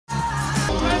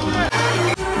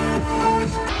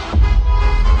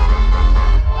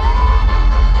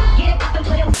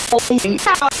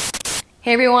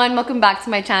Hey everyone, welcome back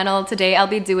to my channel. Today I'll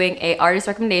be doing a artist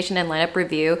recommendation and lineup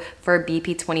review for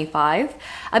BP25.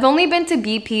 I've only been to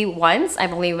BP once.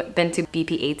 I've only been to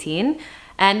BP18.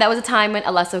 And that was a time when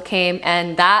Alesso came,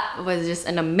 and that was just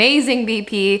an amazing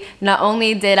BP. Not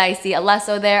only did I see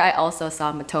Alesso there, I also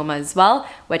saw Matoma as well,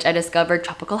 which I discovered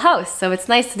Tropical House. So it's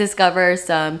nice to discover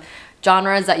some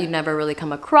genres that you've never really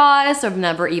come across or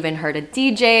never even heard a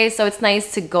DJ. So it's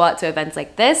nice to go out to events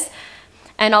like this.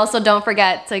 And also don't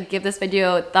forget to give this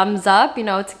video a thumbs up, you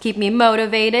know, to keep me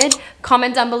motivated.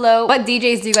 Comment down below what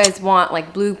DJs do you guys want,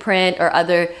 like BluePrint or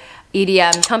other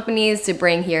EDM companies to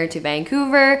bring here to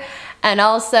Vancouver. And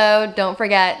also don't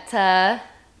forget to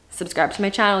subscribe to my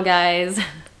channel, guys.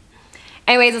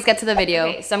 Anyways, let's get to the video.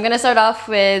 Okay, so I'm gonna start off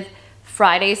with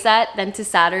Friday set, then to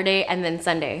Saturday, and then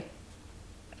Sunday.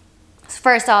 So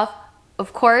first off,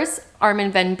 of course,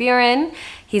 Armin van Buuren.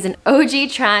 He's an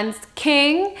OG trance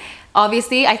king.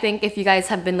 Obviously, I think if you guys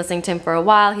have been listening to him for a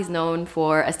while, he's known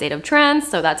for A State of Trance,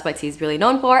 so that's what he's really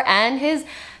known for. And his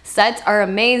sets are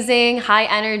amazing, high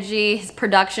energy, his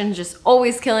production's just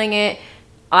always killing it.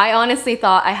 I honestly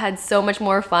thought I had so much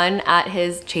more fun at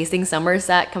his Chasing Summer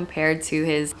set compared to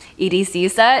his EDC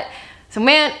set. So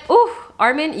man, ooh,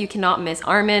 Armin, you cannot miss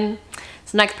Armin.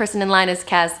 So next person in line is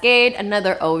Cascade,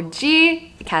 another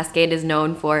OG. Cascade is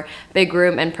known for big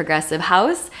room and progressive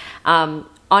house.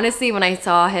 Honestly, when I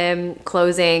saw him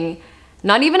closing,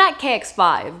 not even at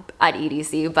KX5 at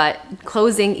EDC, but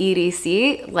closing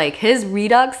EDC, like his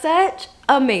Redux set,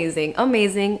 amazing,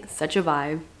 amazing, such a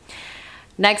vibe.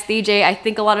 Next DJ, I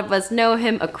think a lot of us know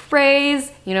him, a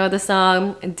craze, you know the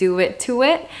song Do It To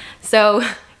It. So,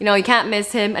 you know, you can't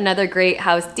miss him, another great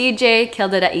house DJ,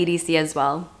 killed it at EDC as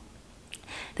well.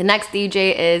 The next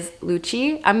DJ is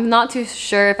Lucci. I'm not too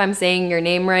sure if I'm saying your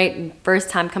name right. First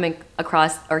time coming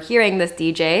across or hearing this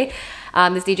DJ.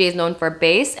 This DJ is known for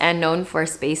bass and known for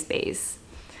space bass.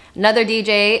 Another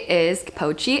DJ is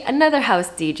Capochi, another house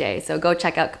DJ. So go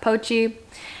check out Capochi.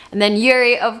 And then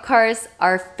Yuri, of course,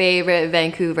 our favorite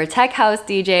Vancouver tech house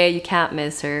DJ. You can't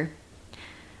miss her.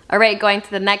 Alright, going to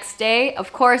the next day,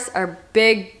 of course, our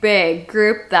big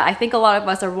group that I think a lot of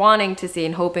us are wanting to see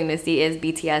and hoping to see is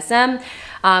BTSM.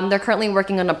 They're currently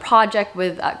working on a project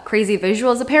with crazy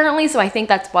visuals apparently, so I think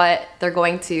that's what they're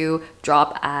going to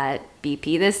drop at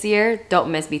BP this year.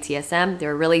 Don't miss BTSM. They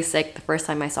were really sick the first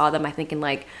time I saw them, I think in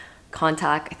like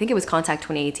Contact, I think it was Contact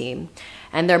 2018.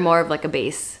 And they're more of like a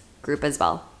bass group as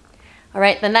well.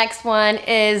 Alright, the next one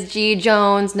is G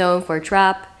Jones, known for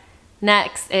trap.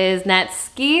 Next is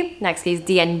Netski. Netski's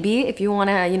DNB. If you want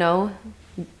to, you know,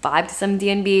 vibe to some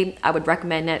DNB, I would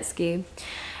recommend Netski.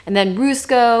 And then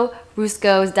Rusko.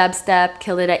 Rusko's dubstep,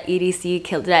 killed it at EDC,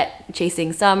 killed it at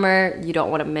Chasing Summer. You don't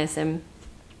want to miss him.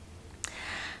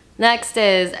 Next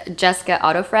is Jessica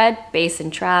Autofred, bass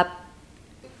and trap.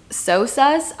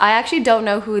 Sosas. I actually don't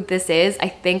know who this is. I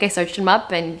think I searched him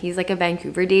up and he's like a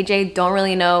Vancouver DJ. Don't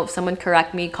really know. If someone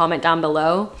correct me, comment down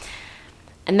below.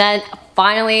 And then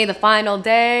finally, the final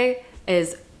day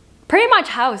is pretty much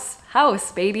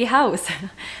house, baby, house.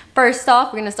 First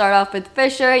off, we're gonna start off with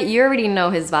Fisher. You already know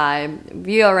his vibe.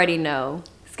 You already know.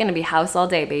 It's gonna be house all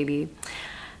day, baby.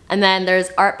 And then there's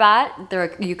Artbat. They're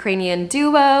a Ukrainian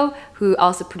duo who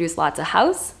also produce lots of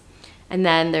house. And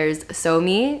then there's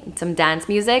Somi, some dance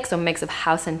music, so a mix of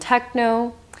house and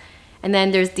techno. And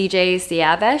then there's DJ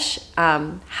Siavesh,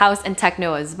 house and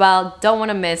techno as well. Don't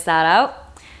wanna miss that out.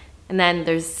 And then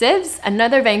there's Sibs,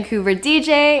 another Vancouver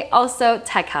DJ, also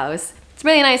tech house. It's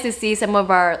really nice to see some of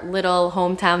our little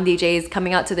hometown DJs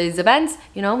coming out to these events.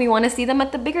 You know, we want to see them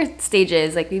at the bigger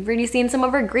stages. Like we've already seen some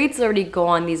of our greats already go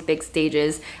on these big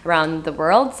stages around the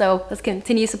world. So let's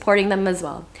continue supporting them as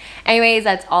well. Anyways,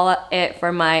 that's all it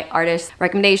for my artist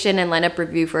recommendation and lineup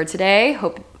review for today.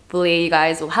 Hopefully you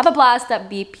guys will have a blast at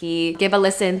BP. Give a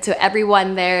listen to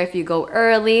everyone there if you go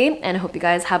early. And I hope you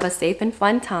guys have a safe and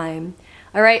fun time.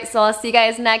 Alright, so I'll see you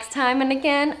guys next time, and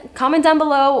again, comment down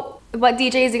below what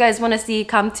DJs you guys want to see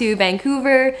come to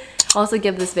Vancouver. Also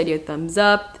give this video a thumbs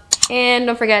up, and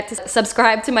don't forget to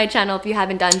subscribe to my channel if you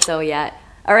haven't done so yet.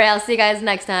 Alright, I'll see you guys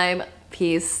next time.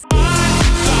 Peace.